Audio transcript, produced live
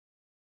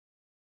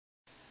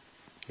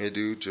Hey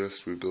dude,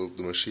 just rebuilt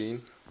the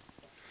machine.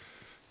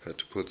 Had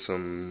to put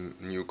some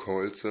new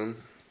coils in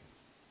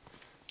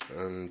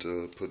and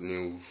put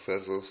new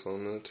feathers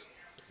on it,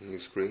 new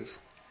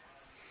springs.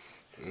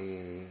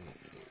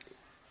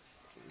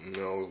 Now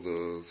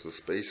the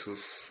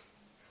spaces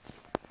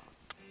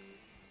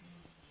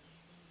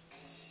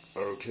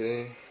are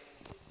okay.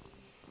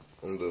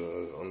 On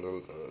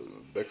the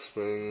back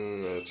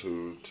spring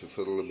to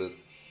fiddle a bit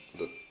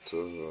that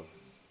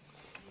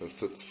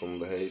fits from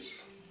the height.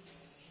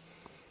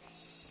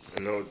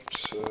 And now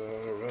it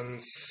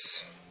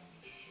runs.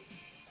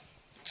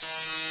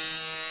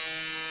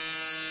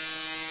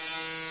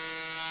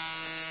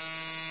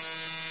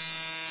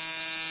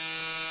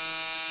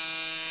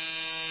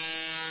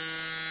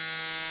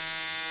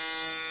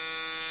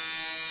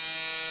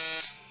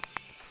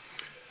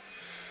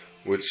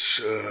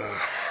 Which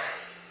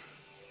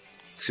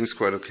seems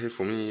quite okay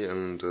for me,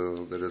 and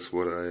that is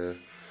what I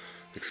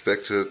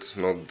expected.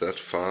 Not that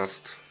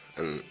fast,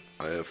 and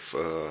I have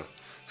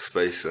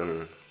space,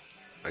 and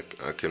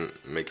I can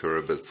make her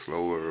a bit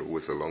slower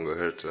with a longer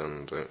head,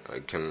 and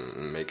I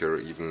can make her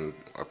even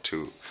up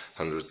to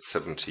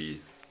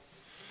 170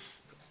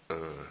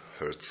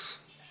 hertz,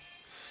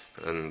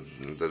 and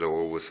that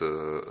all with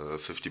a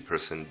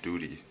 50%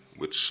 duty,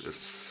 which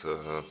is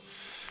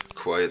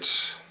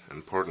quite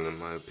important in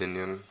my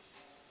opinion.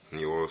 And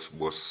yours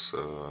was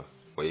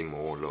way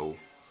more low.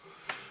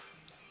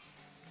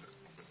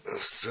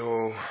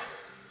 So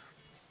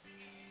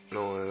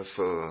now I have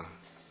a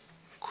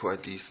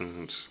quite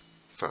decent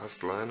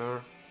fast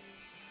liner.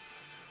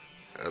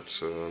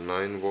 At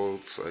 9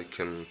 volts I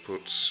can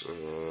put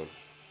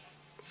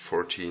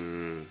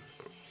 14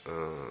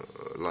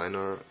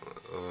 liner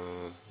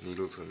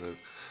needles in it,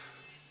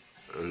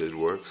 and it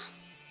works.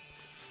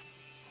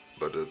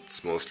 But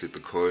it's mostly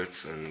the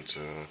coils, and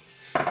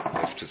I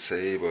have to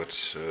say,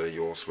 but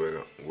yours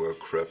were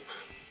crap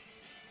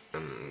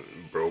and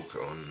broke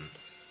on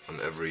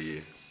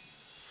every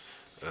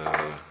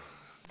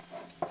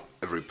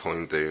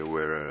point they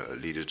were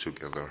leaded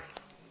together.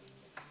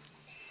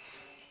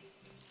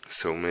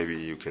 So maybe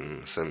you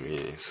can send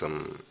me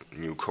some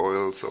new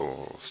coils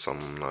or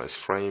some nice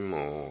frame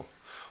or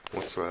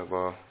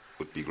whatsoever,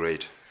 would be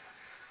great.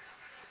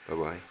 Bye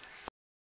bye.